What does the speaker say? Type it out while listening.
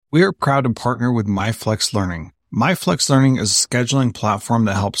We are proud to partner with MyFlex Learning. MyFlex Learning is a scheduling platform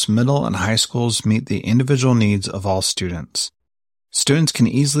that helps middle and high schools meet the individual needs of all students. Students can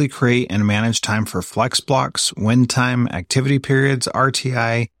easily create and manage time for flex blocks, win time, activity periods,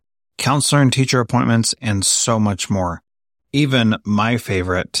 RTI, counselor and teacher appointments, and so much more. Even my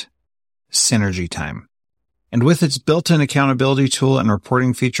favorite, Synergy Time. And with its built-in accountability tool and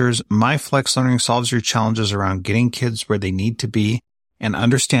reporting features, MyFlex Learning solves your challenges around getting kids where they need to be and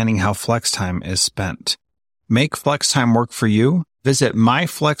understanding how flex time is spent. Make flex time work for you. Visit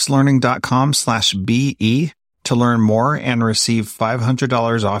myflexlearning.com/BE to learn more and receive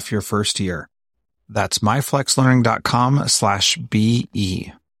 $500 off your first year. That's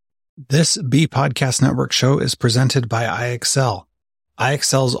myflexlearning.com/BE. This B Podcast Network show is presented by iExcel.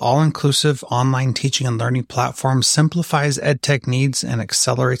 iExcel's all-inclusive online teaching and learning platform simplifies edtech needs and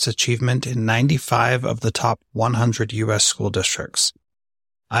accelerates achievement in 95 of the top 100 U.S. school districts.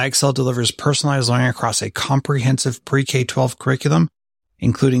 iExcel delivers personalized learning across a comprehensive pre-K-12 curriculum,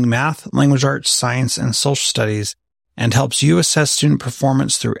 including math, language arts, science, and social studies, and helps you assess student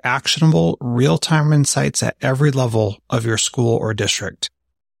performance through actionable, real-time insights at every level of your school or district.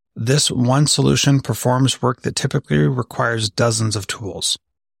 This one solution performs work that typically requires dozens of tools.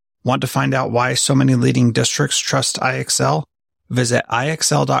 Want to find out why so many leading districts trust iExcel? Visit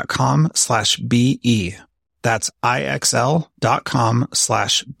iexcel.com/BE. That's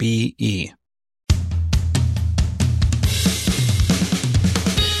iexcel.com/BE.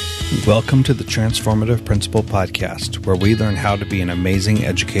 Welcome to the Transformative Principal Podcast, where we learn how to be an amazing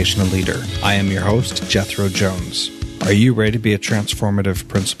educational leader. I am your host, Jethro Jones. Are you ready to be a transformative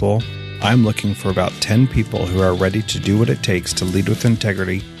principal? I'm looking for about 10 people who are ready to do what it takes to lead with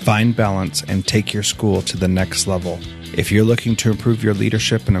integrity, find balance, and take your school to the next level. If you're looking to improve your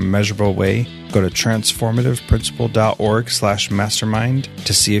leadership in a measurable way, go to transformativeprincipal.org/mastermind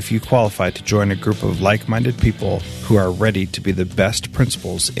to see if you qualify to join a group of like-minded people who are ready to be the best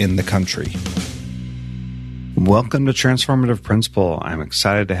principals in the country. Welcome to Transformative Principal. I'm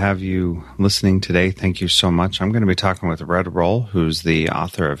excited to have you listening today. Thank you so much. I'm going to be talking with Rohl, who's the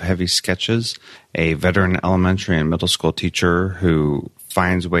author of Heavy Sketches, a veteran elementary and middle school teacher who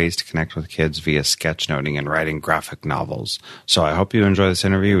finds ways to connect with kids via sketchnoting and writing graphic novels. So I hope you enjoy this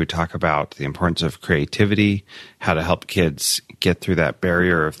interview. We talk about the importance of creativity, how to help kids get through that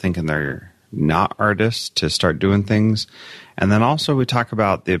barrier of thinking they're not artists to start doing things. And then also we talk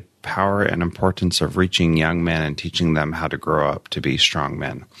about the power and importance of reaching young men and teaching them how to grow up to be strong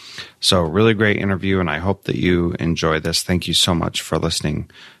men. So really great interview, and I hope that you enjoy this. Thank you so much for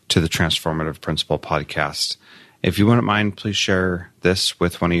listening to the Transformative Principal Podcast. If you wouldn't mind, please share this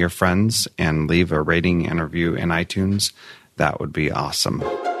with one of your friends and leave a rating and review in iTunes. That would be awesome.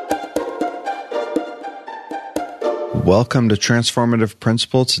 Welcome to Transformative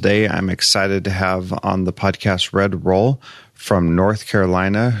Principal. Today, I'm excited to have on the podcast Rohl from North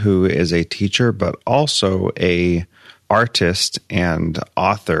Carolina, who is a teacher, but also a artist and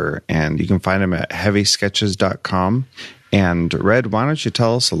author. And you can find him at heavysketches.com. And Red, why don't you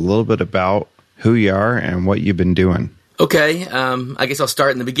tell us a little bit about who you are and what you've been doing? Okay, I guess I'll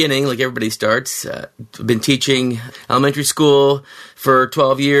start in the beginning, like everybody starts. I've been teaching elementary school for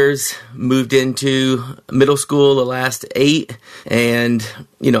 12 years, moved into middle school the last 8, and,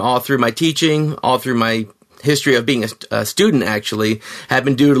 all through my teaching, all through my history of being a student, actually, have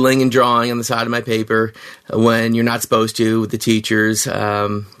been doodling and drawing on the side of my paper when you're not supposed to with the teachers,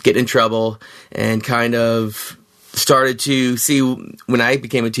 get in trouble, and kind of started to see when I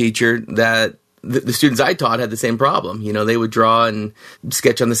became a teacher that the students I taught had the same problem. They would draw and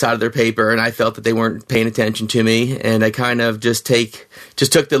sketch on the side of their paper, and I felt that they weren't paying attention to me. And I kind of just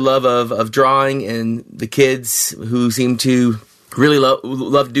took the love of drawing and the kids who seem to really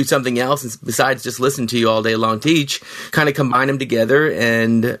love to do something else besides just listen to you all day long teach, kind of combine them together.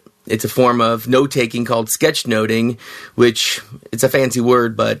 And it's a form of note-taking called sketchnoting, which it's a fancy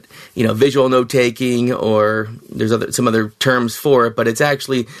word, but, visual note-taking, or there's some other terms for it, but it's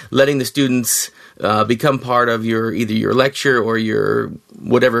actually letting the students become part of either your lecture or your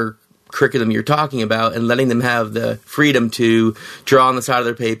whatever curriculum you're talking about, and letting them have the freedom to draw on the side of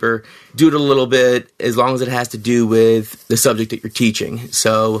their paper, doodle a little bit, as long as it has to do with the subject that you're teaching.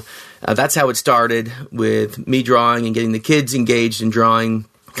 So that's how it started, with me drawing and getting the kids engaged in drawing.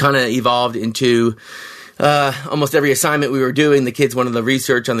 Kind of evolved into almost every assignment we were doing. The kids wanted the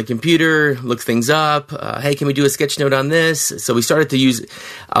research on the computer, look things up. Hey, can we do a sketch note on this? So we started to use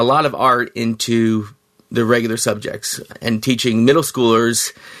a lot of art into the regular subjects. And teaching middle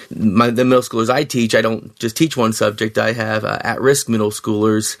schoolers, the middle schoolers I teach, I don't just teach one subject. I have at-risk middle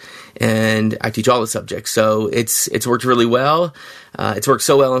schoolers, and I teach all the subjects. So it's worked really well. It's worked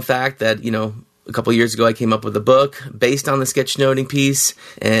so well, in fact, that, a couple of years ago, I came up with a book based on the sketchnoting piece,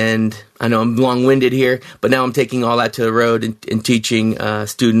 and I know I'm long-winded here, but now I'm taking all that to the road and teaching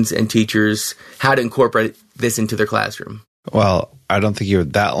students and teachers how to incorporate this into their classroom. Well, I don't think you were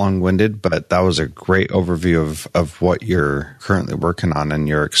that long-winded, but that was a great overview of what you're currently working on and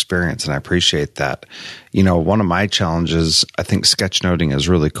your experience, and I appreciate that. One of my challenges, I think sketchnoting is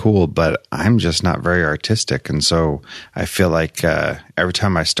really cool, but I'm just not very artistic, and so I feel like every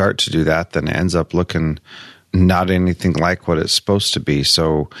time I start to do that, then it ends up looking not anything like what it's supposed to be.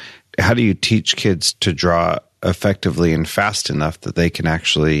 So how do you teach kids to draw effectively and fast enough that they can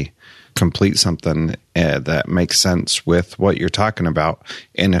actually complete something that makes sense with what you're talking about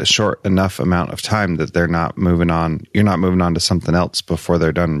in a short enough amount of time that you're not moving on to something else before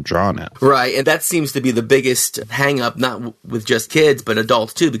they're done drawing it? Right, and that seems to be the biggest hang-up, not with just kids, but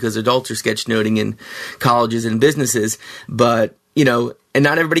adults too, because adults are sketchnoting in colleges and businesses, but, and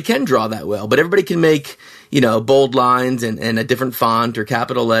not everybody can draw that well, but everybody can make, bold lines and a different font or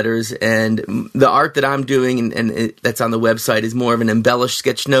capital letters. And the art that I'm doing and that's on the website is more of an embellished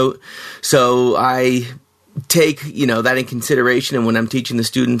sketch note. So I take, that in consideration. And when I'm teaching the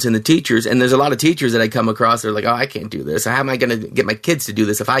students and the teachers, and there's a lot of teachers that I come across, they're like, oh, I can't do this. How am I going to get my kids to do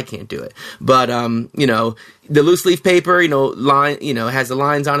this if I can't do it? But, the loose leaf paper, has the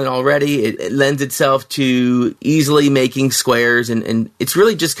lines on it already. It lends itself to easily making squares. And it's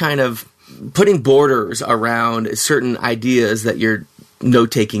really just kind of putting borders around certain ideas that you're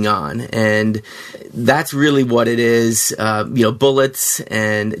note-taking on. And that's really what it is, bullets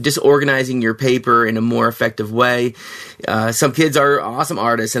and just organizing your paper in a more effective way. Some kids are awesome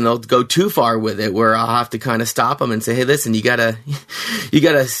artists and they'll go too far with it, where I'll have to kind of stop them and say, hey, listen, you gotta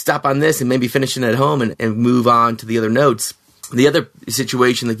stop on this and maybe finish it at home and move on to the other notes. The other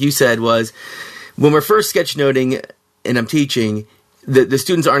situation, like you said, was when we're first sketchnoting and I'm teaching, the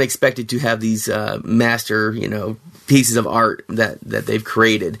students aren't expected to have these master, pieces of art that they've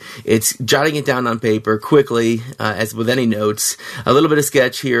created. It's jotting it down on paper quickly, as with any notes, a little bit of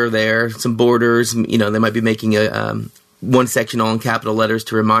sketch here or there, some borders. They might be making one section all in capital letters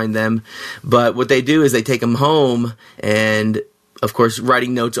to remind them. But what they do is they take them home and, of course,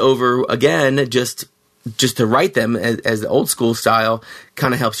 writing notes over again, just to write them as the old school style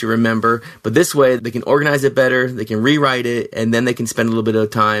kind of helps you remember. But this way, they can organize it better, they can rewrite it, and then they can spend a little bit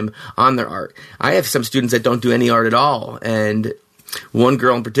of time on their art. I have some students that don't do any art at all, and one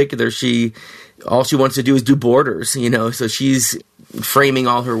girl in particular, all she wants to do is do borders, so she's framing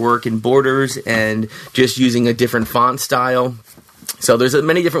all her work in borders and just using a different font style. So there's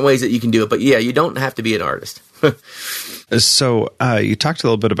many different ways that you can do it, but yeah, you don't have to be an artist. So you talked a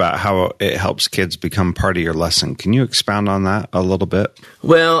little bit about how it helps kids become part of your lesson. Can you expound on that a little bit?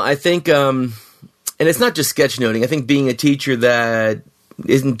 Well, I think, and it's not just sketchnoting. I think being a teacher that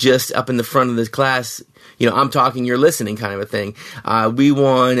isn't just up in the front of the class, I'm talking, you're listening kind of a thing. We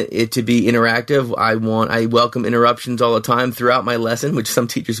want it to be interactive. I welcome interruptions all the time throughout my lesson, which some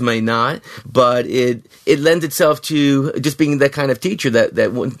teachers may not, but it lends itself to just being that kind of teacher that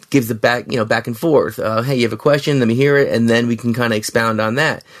gives the back and forth. Hey, you have a question? Let me hear it. And then we can kind of expound on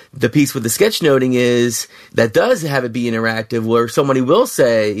that. The piece with the sketchnoting is that does have it be interactive, where somebody will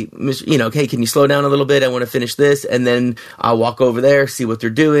say, hey, can you slow down a little bit? I want to finish this. And then I'll walk over there, see what they're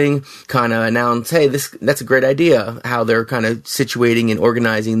doing, kind of announce, hey, that's a great idea, how they're kind of situating and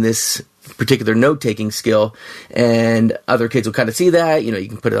organizing this particular note-taking skill, and other kids will kind of see that. You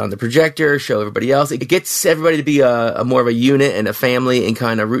can put it on the projector, show everybody else. It gets everybody to be a more of a unit and a family and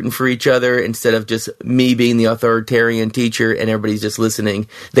kind of rooting for each other, instead of just me being the authoritarian teacher and everybody's just listening.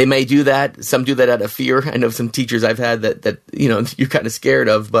 They may do that. Some do that out of fear. I know some teachers I've had that you're kind of scared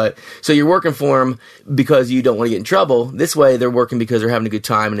of, but so you're working for them because you don't want to get in trouble. This way, they're working because they're having a good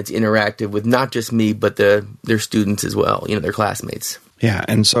time, and it's interactive with not just me, but their students as well, their classmates. Yeah,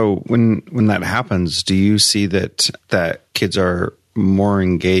 and so when that happens, do you see that kids are more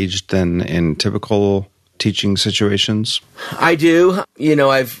engaged than in typical teaching situations? I do.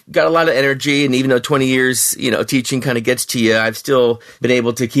 I've got a lot of energy, and even though 20 years, teaching kind of gets to you, I've still been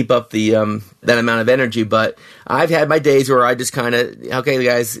able to keep up the that amount of energy. But I've had my days where I just kind of, okay,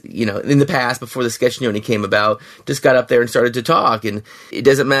 guys, in the past, before the sketchnoting came about, just got up there and started to talk. And it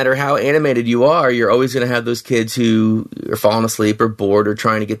doesn't matter how animated you are, you're always going to have those kids who are falling asleep or bored or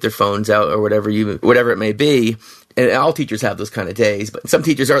trying to get their phones out or whatever it may be. And all teachers have those kind of days, but some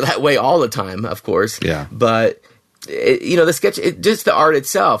teachers are that way all the time, of course. Yeah. But the sketch, just the art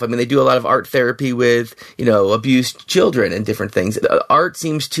itself. I mean, they do a lot of art therapy with, abused children and different things. Art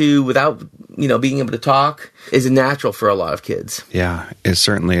seems to, without, being able to talk, is natural for a lot of kids. Yeah, it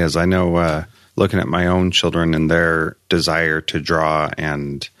certainly is. I know, looking at my own children and their desire to draw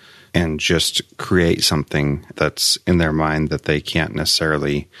and just create something that's in their mind that they can't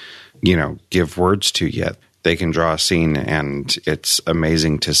necessarily, give words to yet. They can draw a scene, and it's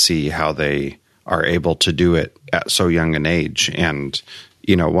amazing to see how they are able to do it at so young an age. And,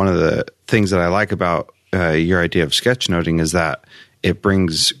 one of the things that I like about your idea of sketchnoting is that it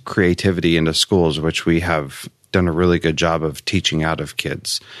brings creativity into schools, which we have done a really good job of teaching out of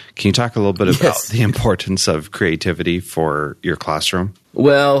kids. Can you talk a little bit about the importance of creativity for your classroom?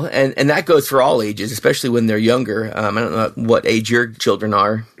 Well, and that goes for all ages, especially when they're younger. I don't know what age your children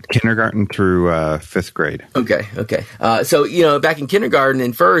are. Kindergarten through 5th grade. Okay. So, back in kindergarten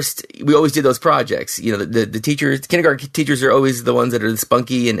and first, we always did those projects. The kindergarten teachers are always the ones that are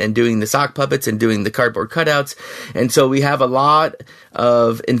spunky and doing the sock puppets and doing the cardboard cutouts. And so we have a lot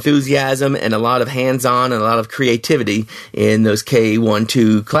of enthusiasm and a lot of hands-on and a lot of creativity in those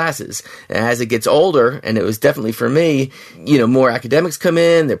K-1-2 classes. As it gets older, and it was definitely for me, more academics come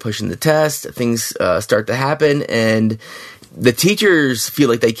in, they're pushing the test, things start to happen, and the teachers feel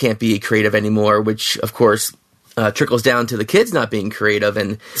like they can't be creative anymore, which, of course, trickles down to the kids not being creative.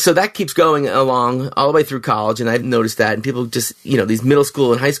 And so that keeps going along all the way through college, and I've noticed that. And people just, these middle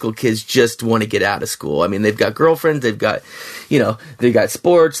school and high school kids just want to get out of school. I mean, they've got girlfriends, they've got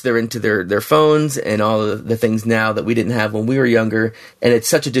sports, they're into their phones and all of the things now that we didn't have when we were younger. And it's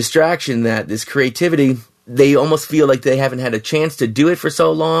such a distraction that this creativity, they almost feel like they haven't had a chance to do it for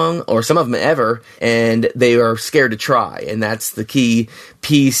so long, or some of them ever, and they are scared to try. And that's the key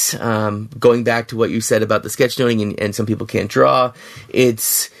piece, going back to what you said about the sketchnoting and some people can't draw.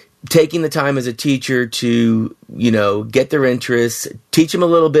 It's taking the time as a teacher to, get their interests, teach them a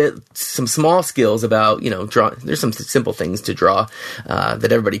little bit, some small skills about, draw. There's some simple things to draw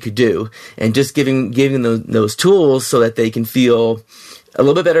that everybody could do, and just giving those tools so that they can feel a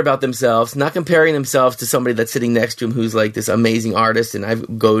little bit better about themselves, not comparing themselves to somebody that's sitting next to them who's like this amazing artist. And I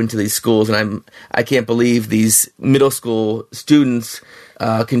go into these schools and I can't believe these middle school students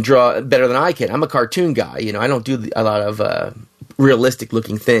can draw better than I can. I'm a cartoon guy, I don't do a lot of realistic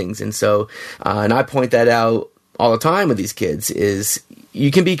looking things. And so, and I point that out all the time with these kids is you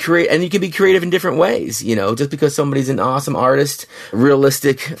can be creative in different ways. Just because somebody's an awesome artist,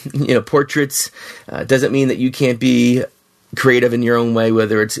 realistic, portraits, doesn't mean that you can't be creative in your own way,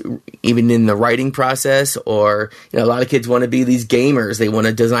 whether it's even in the writing process or, a lot of kids want to be these gamers. They want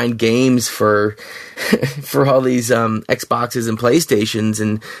to design games for all these Xboxes and PlayStations,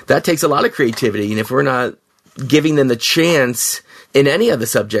 and that takes a lot of creativity. And if we're not giving them the chance in any of the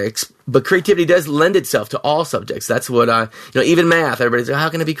subjects, but creativity does lend itself to all subjects. That's what even math. Everybody's like, how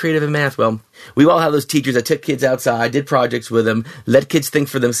can I be creative in math? Well, we all have those teachers that took kids outside, did projects with them, let kids think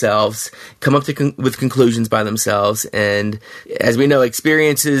for themselves, come up with conclusions by themselves. And as we know,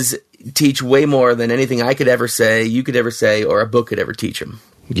 experiences teach way more than anything I could ever say, you could ever say, or a book could ever teach them.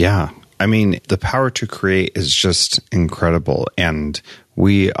 Yeah. I mean, the power to create is just incredible. And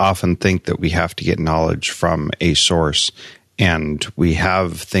we often think that we have to get knowledge from a source. And we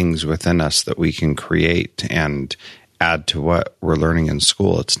have things within us that we can create and add to what we're learning in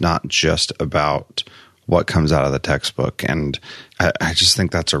school. It's not just about what comes out of the textbook. And I just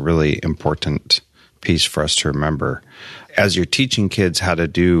think that's a really important piece for us to remember. As you're teaching kids how to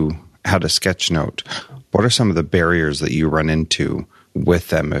sketchnote, what are some of the barriers that you run into with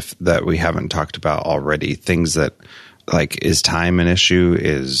them that we haven't talked about already? Things that, like, is time an issue?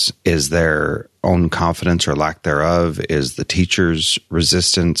 Is their own confidence or lack thereof? Is the teacher's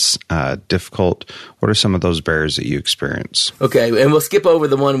resistance difficult? What are some of those barriers that you experience? Okay, and we'll skip over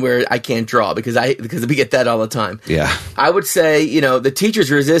the one where I can't draw because we get that all the time. Yeah, I would say the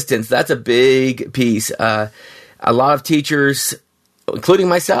teacher's resistance, that's a big piece. A lot of teachers, including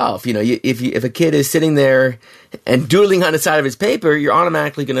myself, if a kid is sitting there and doodling on the side of his paper, you're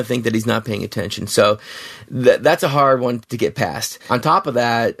automatically going to think that he's not paying attention. So that's a hard one to get past. On top of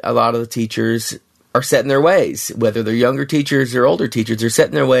that, a lot of the teachers are set in their ways, whether they're younger teachers or older teachers, they're set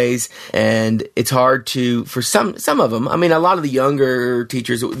in their ways, and it's hard for some of them. I mean, a lot of the younger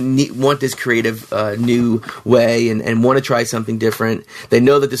teachers want this creative new way and want to try something different. They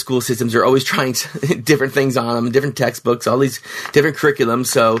know that the school systems are always trying different things on them, different textbooks, all these different curriculums,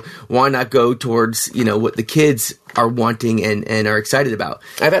 so why not go towards, what the kids are wanting and are excited about.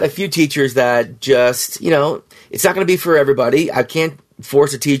 I've had a few teachers that just, it's not going to be for everybody. I can't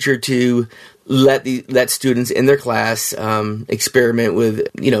force a teacher to let students in their class experiment with,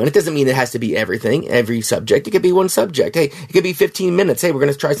 and it doesn't mean it has to be every subject. It could be one subject. Hey, it could be 15 minutes. Hey, we're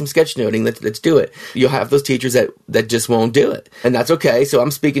going to try some sketchnoting. Let's do it. You'll have those teachers that just won't do it. And that's okay. So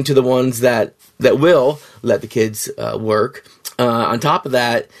I'm speaking to the ones that will let the kids work. On top of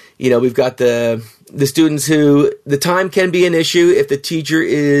that, we've got the students who the time can be an issue if the teacher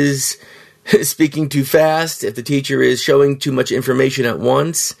is speaking too fast, if the teacher is showing too much information at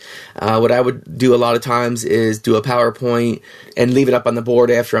once. What I would do a lot of times is do a PowerPoint and leave it up on the board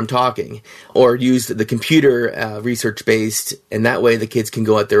after I'm talking, or use the computer research-based, and that way the kids can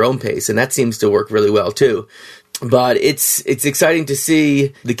go at their own pace, and that seems to work really well too. But it's exciting to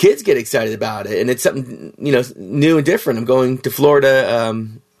see the kids get excited about it, and it's something new and different. I'm going to Florida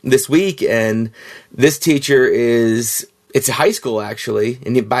this week, and this teacher it's a high school, actually.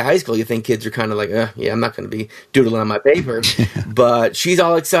 And by high school, you think kids are kind of like, I'm not going to be doodling on my paper. But she's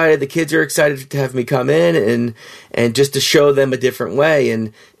all excited. The kids are excited to have me come in and just to show them a different way.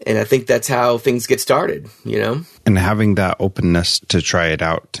 And I think that's how things get started, And having that openness to try it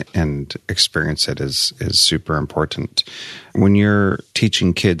out and experience it is super important. When you're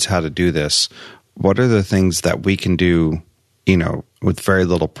teaching kids how to do this, what are the things that we can do, with very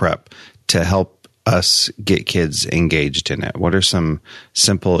little prep to help us get kids engaged in it? What are some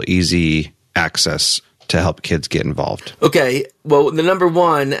simple, easy access to help kids get involved? Okay. Well, the number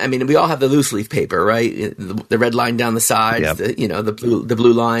one, we all have the loose leaf paper, right? The red line down the sides, yep. the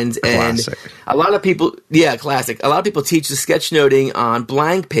blue lines. Classic. And a lot of people, classic. A lot of people teach the sketchnoting on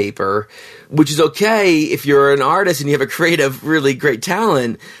blank paper, which is okay if you're an artist and you have a creative, really great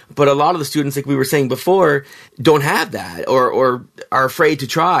talent. But a lot of the students, like we were saying before, don't have that or are afraid to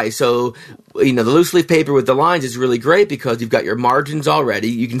try. So, the loose leaf paper with the lines is really great because you've got your margins already.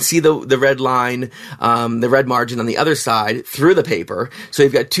 You can see the red line, the red margin on the other side through the paper. So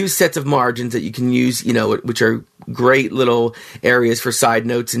you've got two sets of margins that you can use, which are great little areas for side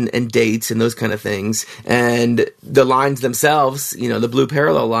notes and dates and those kind of things. And the lines themselves, the blue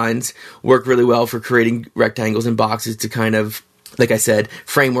parallel lines work really well for creating rectangles and boxes to kind of, like I said,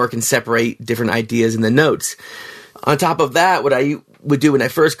 framework and separate different ideas in the notes. On top of that, what I would do when I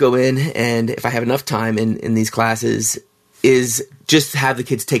first go in, and if I have enough time in these classes, is just have the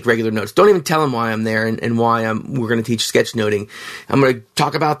kids take regular notes. Don't even tell them why I'm there and why we're going to teach sketchnoting. I'm going to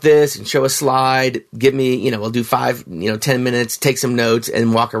talk about this and show a slide. Give me, we'll do 10 minutes, take some notes,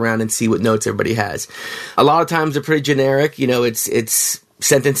 and walk around and see what notes everybody has. A lot of times they're pretty generic. It's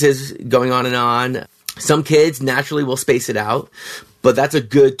sentences going on and on. Some kids naturally will space it out, but that's a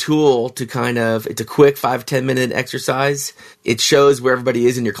good tool to it's a quick 5-10 minute exercise. It shows where everybody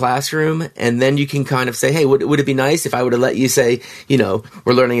is in your classroom, and then you can kind of say, hey, would it be nice if I would have let you say, we're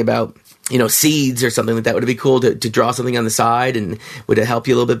learning about, seeds or something like that. Would it be cool to draw something on the side, and would it help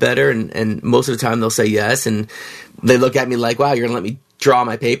you a little bit better? And most of the time they'll say yes, and they look at me like, wow, you're going to let me draw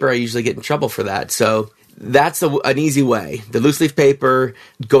my paper? I usually get in trouble for that. So that's an easy way. The loose leaf paper,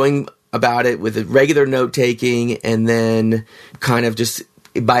 going about it with a regular note taking, and then kind of just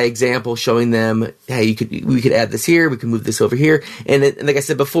by example showing them, hey, we could add this here, we can move this over here, and like I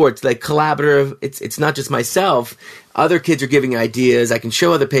said before, it's like collaborative. It's not just myself. Other kids are giving ideas. I can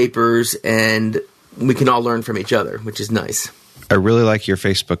show other papers, and we can all learn from each other, which is nice. I really like your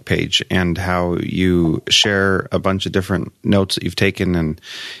Facebook page and how you share a bunch of different notes that you've taken,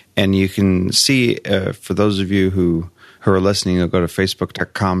 and you can see for those of you who are listening, you'll go to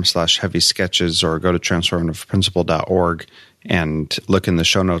facebook.com/heavysketches or go to transformativeprinciple.org and look in the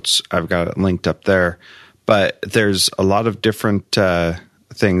show notes. I've got it linked up there. But there's a lot of different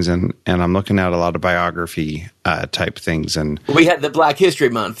things, and I'm looking at a lot of biography type things. And we had the Black History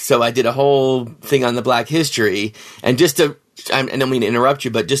Month, so I did a whole thing on the Black History. And I don't mean to interrupt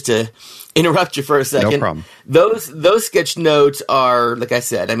you, but just to interrupt you for a second. No problem. Those sketch notes are, like I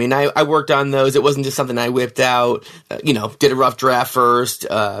said, I worked on those. It wasn't just something I whipped out, did a rough draft first,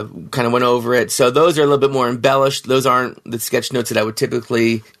 kind of went over it. So those are a little bit more embellished. Those aren't the sketch notes that I would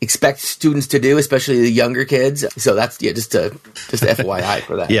typically expect students to do, especially the younger kids. So that's, just FYI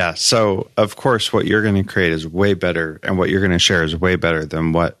for that. Yeah. So of course, what you're going to create is way better, and what you're going to share is way better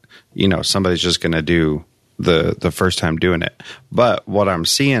than what, somebody's just going to do the first time doing it. But what I'm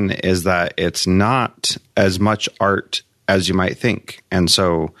seeing is that it's not as much art as you might think. And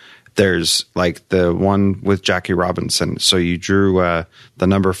so there's like the one with Jackie Robinson. So you drew the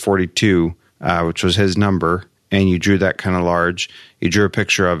number 42, which was his number, and you drew that kind of large. You drew a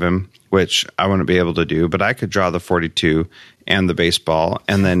picture of him, which I wouldn't be able to do, but I could draw the 42 and the baseball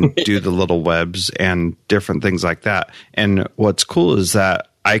and then do the little webs and different things like that. And what's cool is that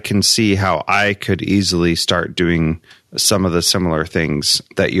I can see how I could easily start doing some of the similar things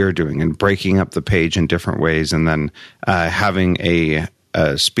that you're doing and breaking up the page in different ways, and then having a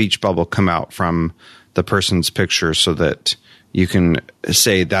speech bubble come out from the person's picture so that you can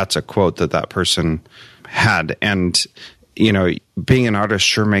say that's a quote that person had. And, being an artist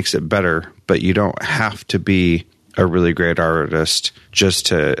sure makes it better, but you don't have to be a really great artist just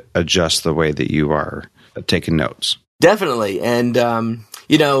to adjust the way that you are taking notes. Definitely. And,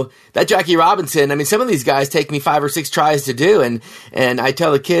 that Jackie Robinson, I mean, some of these guys take me 5 or 6 tries to do. And I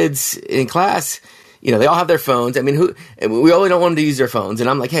tell the kids in class, they all have their phones. I mean, we only don't want them to use their phones. And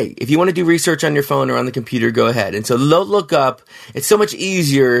I'm like, hey, if you want to do research on your phone or on the computer, go ahead. And so look up. It's so much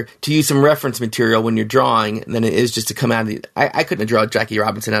easier to use some reference material when you're drawing than it is just to come out of the. I couldn't have drawn Jackie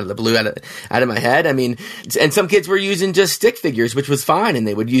Robinson out of the blue, out of my head. I mean, and some kids were using just stick figures, which was fine, and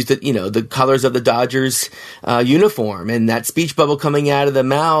they would use the colors of the Dodgers uniform, and that speech bubble coming out of the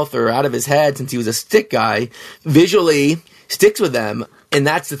mouth or out of his head, since he was a stick guy, visually sticks with them. And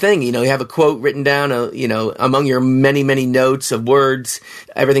that's the thing, you have a quote written down, among your many, many notes of words,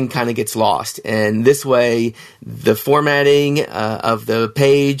 everything kind of gets lost. And this way, the formatting of the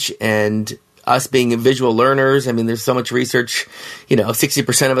page and us being visual learners, I mean, there's so much research,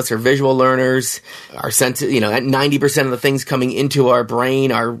 60% of us are visual learners. Our sense, at 90% of the things coming into our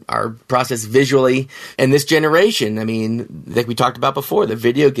brain are processed visually. And this generation, I mean, like we talked about before, the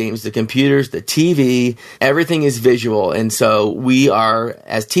video games, the computers, the TV, everything is visual. And so we are,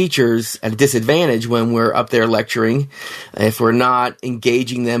 as teachers, at a disadvantage when we're up there lecturing if we're not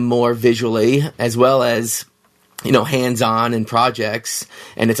engaging them more visually, as well as hands-on and projects.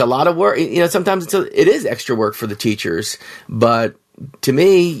 And it's a lot of work. Sometimes it is extra work for the teachers. But to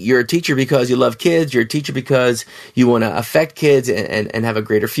me, you're a teacher because you love kids. You're a teacher because you want to affect kids and have a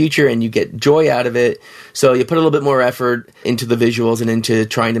greater future, and you get joy out of it. So you put a little bit more effort into the visuals and into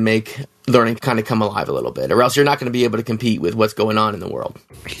trying to make learning kind of come alive a little bit, or else you're not going to be able to compete with what's going on in the world.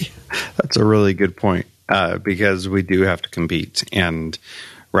 That's a really good point, because we do have to compete. And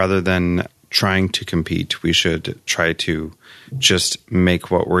rather than trying to compete, we should try to just make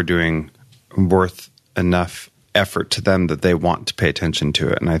what we're doing worth enough effort to them that they want to pay attention to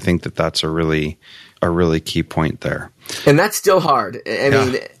it. And I think that that's a really key point there. And that's still hard. I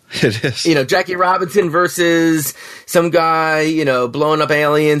mean, it is. Jackie Robinson versus some guy, blowing up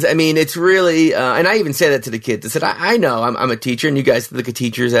aliens. I mean, it's really, and I even say that to the kids. I said, I know I'm a teacher, and you guys look at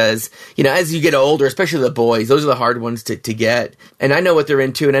teachers as, as you get older, especially the boys, those are the hard ones to get. And I know what they're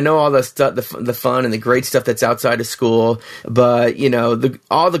into, and I know all the stuff, the fun and the great stuff that's outside of school. But,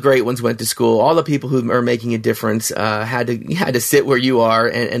 all the great ones went to school. All the people who are making a difference, had to sit where you are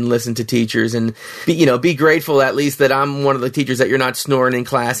and listen to teachers, and be grateful at least that I'm one of the teachers that you're not snoring in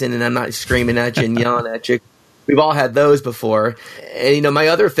class and I'm not screaming at you and yelling at you. We've all had those before. And, my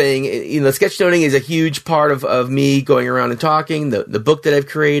other thing, sketchnoting is a huge part of me going around and talking, the book that I've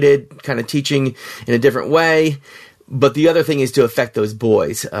created, kind of teaching in a different way. But the other thing is to affect those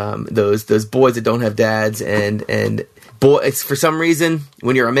boys, those boys that don't have dads, and boys, for some reason,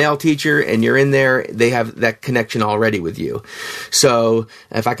 when you're a male teacher and you're in there, they have that connection already with you. So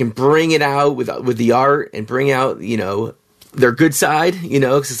if I can bring it out with the art and bring out, their good side,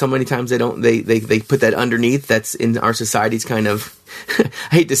 because so many times they put that underneath. That's in our society's kind of,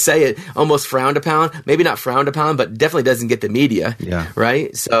 I hate to say it, almost frowned upon. Maybe not frowned upon, but definitely doesn't get the media. Yeah.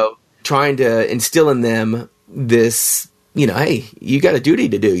 Right. So trying to instill in them this, hey, you got a duty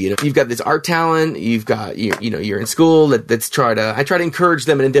to do. You've got this art talent. You've got you're in school. I try to encourage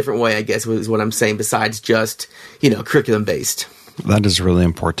them in a different way, I guess, is what I'm saying. Besides just curriculum based. That is really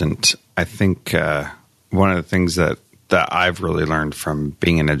important. I think one of the things that I've really learned from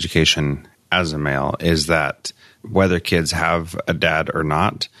being in education as a male is that whether kids have a dad or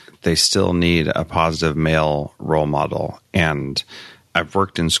not, they still need a positive male role model. And I've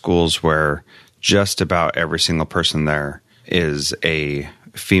worked in schools where just about every single person there is a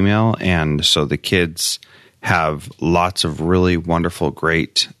female. And so the kids have lots of really wonderful,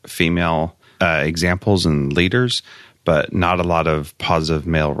 great female examples and leaders, but not a lot of positive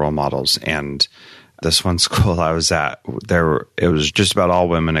male role models. And this one school I was at, it was just about all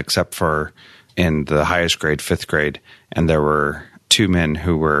women except for in the highest grade, 5th grade, and there were 2 men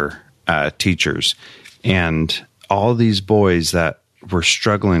who were teachers. And all these boys that were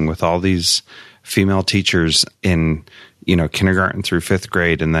struggling with all these female teachers in, kindergarten through 5th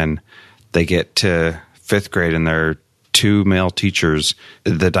grade, and then they get to 5th grade and they're 2 male teachers,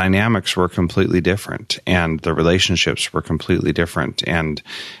 the dynamics were completely different and the relationships were completely different. And,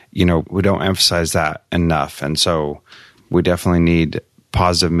 we don't emphasize that enough. And so we definitely need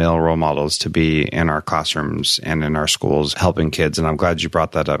positive male role models to be in our classrooms and in our schools helping kids. And I'm glad you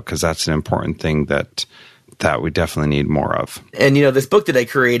brought that up because that's an important thing that we definitely need more of. And, this book that I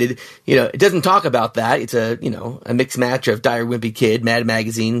created, it doesn't talk about that. It's a mixed match of Dire Wimpy Kid, Mad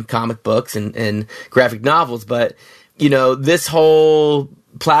Magazine, comic books, and graphic novels. But, this whole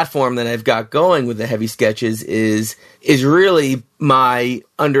platform that I've got going with the Heavy Sketches is really my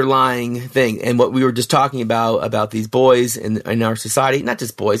underlying thing. And what we were just talking about these boys in our society, not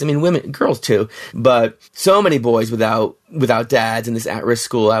just boys, I mean, women, girls too, but so many boys without dads in this at-risk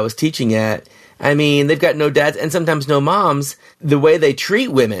school I was teaching at. I mean, they've got no dads and sometimes no moms. The way they treat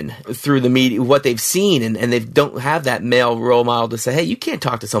women through the media, what they've seen, and they don't have that male role model to say, hey, you can't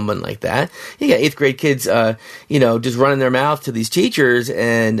talk to someone like that. You got 8th grade kids, just running their mouth to these teachers,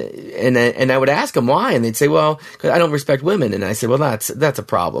 and I would ask them why, and they'd say, well, because I don't respect women. And I said, well, that's a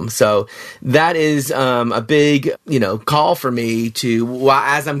problem. So that is a big, call for me to,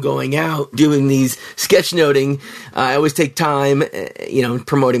 as I'm going out doing these sketchnoting, I always take time,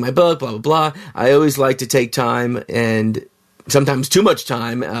 promoting my book, blah, blah, blah. I always like to take time, and sometimes too much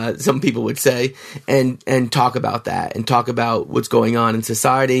time, some people would say, and talk about that and talk about what's going on in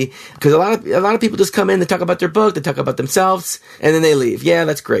society. Because a lot of people just come in, they talk about their book, they talk about themselves, and then they leave. Yeah,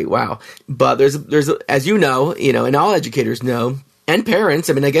 that's great. Wow. But there's as and all educators know, and parents,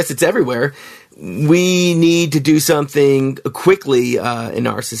 I mean, I guess it's everywhere. We need to do something quickly in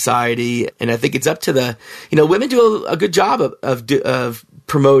our society, and I think it's up to the women do a good job of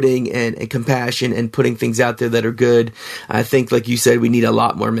promoting and compassion and putting things out there that are good. I think, like you said, we need a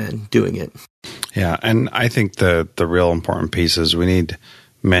lot more men doing it. Yeah, and I think the real important piece is we need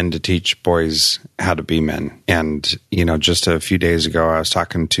men to teach boys how to be men. And, just a few days ago, I was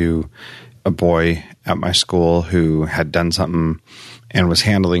talking to a boy at my school who had done something and was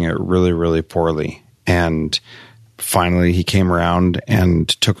handling it really, really poorly. And finally, he came around and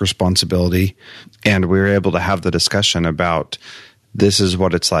took responsibility, and we were able to have the discussion about this is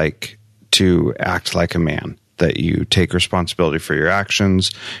what it's like to act like a man, that you take responsibility for your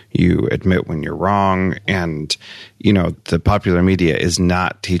actions, you admit when you're wrong, and, the popular media is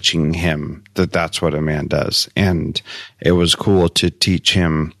not teaching him that that's what a man does. And it was cool to teach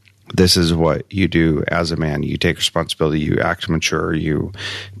him this is what you do as a man. You take responsibility, you act mature, you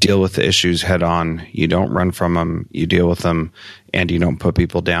deal with the issues head on, you don't run from them, you deal with them, and you don't put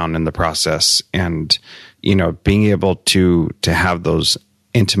people down in the process. And, being able to have those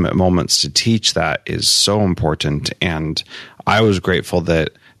intimate moments to teach that is so important. And I was grateful that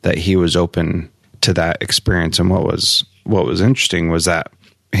he was open to that experience. And what was interesting was that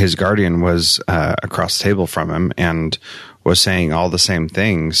his guardian was across the table from him and was saying all the same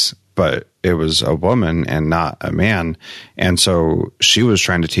things, but it was a woman and not a man. And so she was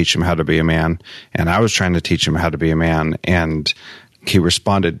trying to teach him how to be a man, and I was trying to teach him how to be a man. And he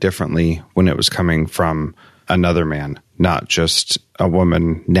responded differently when it was coming from another man, not just a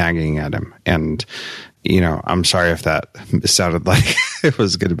woman nagging at him. And, I'm sorry if that sounded like it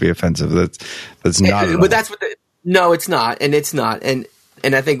was going to be offensive. That's not. But that's what no, it's not. And it's not. And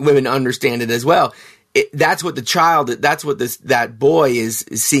I think women understand it as well. That's what that boy is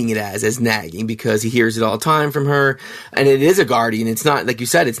seeing it as nagging, because he hears it all the time from her, and it is a guardian. It's not, like you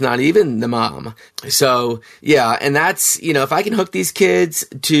said, it's not even the mom. So yeah, and that's, if I can hook these kids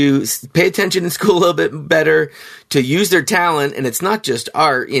to pay attention in school a little bit better, to use their talent, and it's not just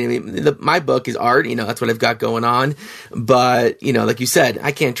art. My book is art. That's what I've got going on. But like you said,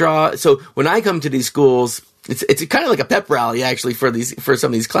 I can't draw. So when I come to these schools, it's kind of like a pep rally, actually, for some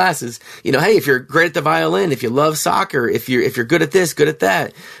of these classes. Hey, if you're great at the violin, if you love soccer, if you're good at this, good at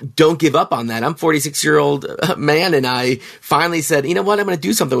that, don't give up on that. I'm a 46-year-old man, and I finally said, you know what, I'm going to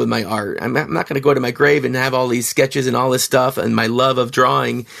do something with my art. I'm not going to go to my grave and have all these sketches and all this stuff and my love of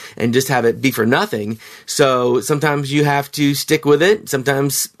drawing and just have it be for nothing. So sometimes you have to stick with it.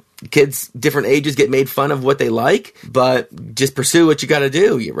 Sometimes kids different ages get made fun of what they like, but just pursue what you got to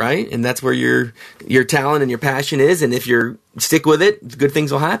do, right? And that's where your talent and your passion is. And if you're stick with it, good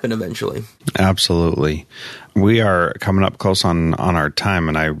things will happen eventually. Absolutely. We are coming up close on our time,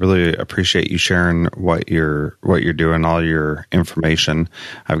 and I really appreciate you sharing what you're doing, all your information.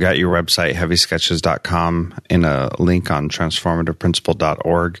 I've got your website, heavysketches.com, and a link on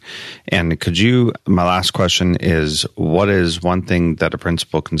transformativeprincipal.org. And my last question is, what is one thing that a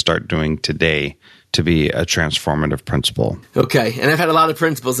principal can start doing today to be a transformative principal? Okay. And I've had a lot of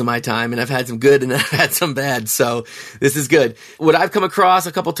principals in my time, and I've had some good and I've had some bad. So this is good. What I've come across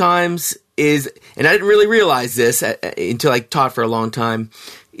a couple times is, and I didn't really realize this until I taught for a long time,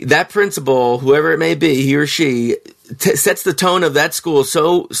 that principal, whoever it may be, he or she, sets the tone of that school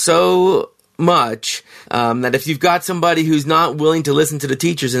so much that if you've got somebody who's not willing to listen to the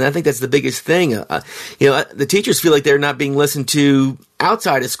teachers, and I think that's the biggest thing, the teachers feel like they're not being listened to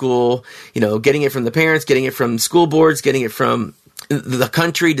outside of school, getting it from the parents, getting it from school boards, getting it from the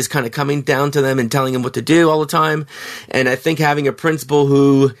country, just kind of coming down to them and telling them what to do all the time. And I think having a principal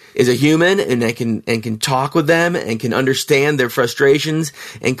who is a human and can talk with them and can understand their frustrations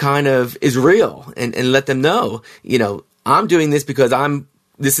and kind of is real and let them know, I'm doing this because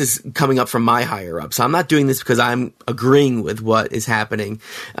this is coming up from my higher up. So I'm not doing this because I'm agreeing with what is happening.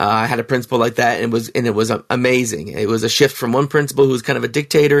 I had a principal like that, and it was amazing. It was a shift from one principal who was kind of a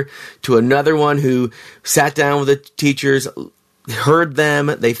dictator to another one who sat down with the teachers, heard them.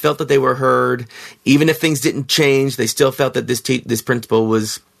 They felt that they were heard. Even if things didn't change, they still felt that this principal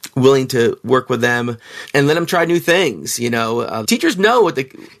was willing to work with them and let them try new things. Teachers know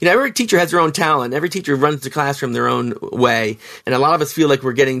every teacher has their own talent. Every teacher runs the classroom their own way. And a lot of us feel like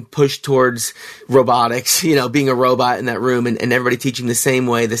we're getting pushed towards robotics, being a robot in that room and everybody teaching the same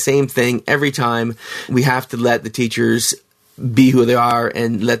way, the same thing every time. We have to let the teachers be who they are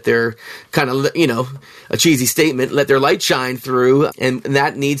and let their kind of, a cheesy statement, let their light shine through. And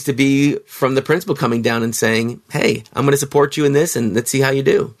that needs to be from the principal coming down and saying, hey, I'm going to support you in this and let's see how you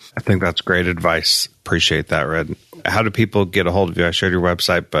do. I think that's great advice. Appreciate that, Red. How do people get a hold of you? I shared your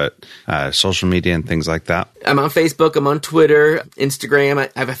website, but social media and things like that. I'm on Facebook. I'm on Twitter,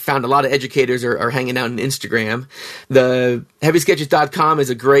 Instagram. I've found a lot of educators are hanging out on Instagram. The heavysketches.com is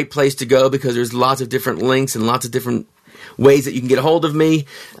a great place to go because there's lots of different links and lots of different ways that you can get a hold of me.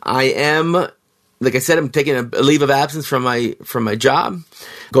 I am, like I said, I'm taking a leave of absence from my job,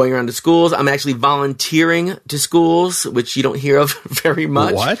 going around to schools. I'm actually volunteering to schools, which you don't hear of very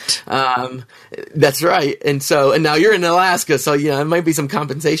much. What? That's right. And now you're in Alaska, so there might be some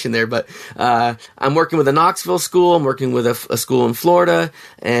compensation there. But I'm working with a Knoxville school. I'm working with a school in Florida,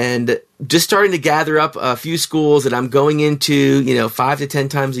 and just starting to gather up a few schools that I'm going into, 5 to 10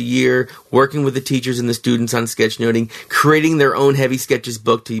 times a year, working with the teachers and the students on sketchnoting, creating their own Heavy Sketches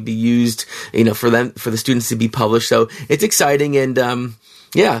book to be used, for the students to be published. So it's exciting. And, so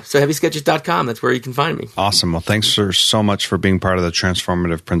heavysketches.com, that's where you can find me. Awesome. Well, thanks so much for being part of the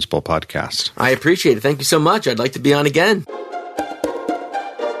Transformative Principal podcast. I appreciate it. Thank you so much. I'd like to be on again.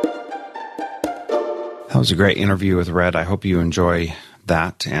 That was a great interview with Red. I hope you enjoy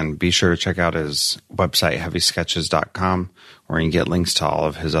that, and be sure to check out his website, heavysketches.com, where you can get links to all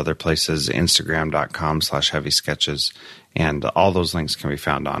of his other places, instagram.com/heavysketches, and all those links can be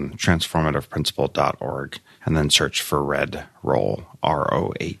found on transformativeprincipal.org, and then search for Red Rohl,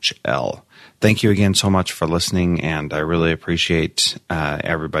 Rohl. Thank you again so much for listening, and I really appreciate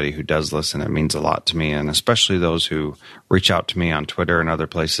everybody who does listen. It means a lot to me, and especially those who reach out to me on Twitter and other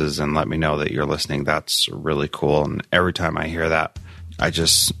places and let me know that you're listening. That's really cool, and every time I hear that,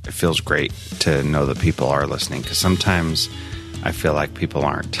 it feels great to know that people are listening, because sometimes I feel like people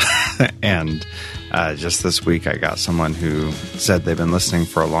aren't. And just this week, I got someone who said they've been listening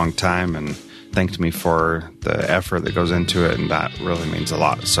for a long time and thanked me for the effort that goes into it, and that really means a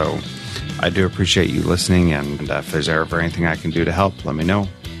lot. So I do appreciate you listening, and if there's ever anything I can do to help, let me know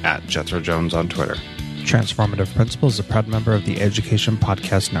at Jethro Jones on Twitter. Transformative Principal is a proud member of the Education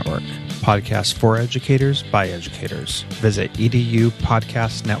Podcast Network. Podcasts for educators by educators. Visit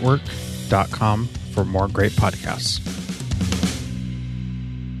edupodcastnetwork.com for more great podcasts.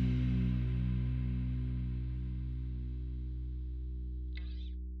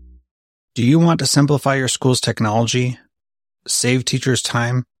 Do you want to simplify your school's technology, save teachers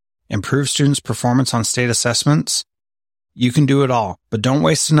time, improve students' performance on state assessments? You can do it all, but don't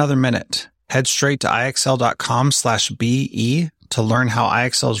waste another minute. Head straight to ixl.com/BE to learn how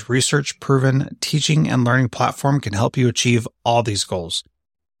IXL's research-proven teaching and learning platform can help you achieve all these goals.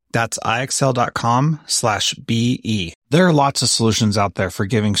 That's ixl.com/BE. There are lots of solutions out there for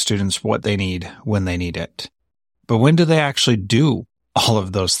giving students what they need when they need it. But when do they actually do all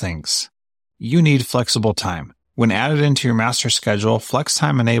of those things? You need flexible time. When added into your master schedule, Flex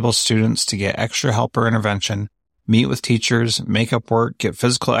Time enables students to get extra help or intervention, meet with teachers, make up work, get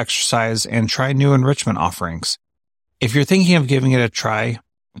physical exercise, and try new enrichment offerings. If you're thinking of giving it a try,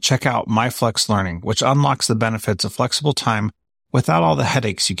 check out MyFlex Learning, which unlocks the benefits of flexible time without all the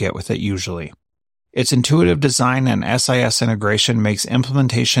headaches you get with it usually. Its intuitive design and SIS integration makes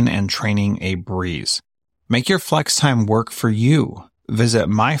implementation and training a breeze. Make your flex time work for you. Visit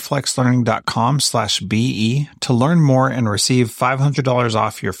myflexlearning.com/BE to learn more and receive $500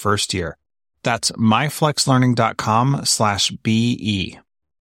 off your first year. That's myflexlearning.com/BE.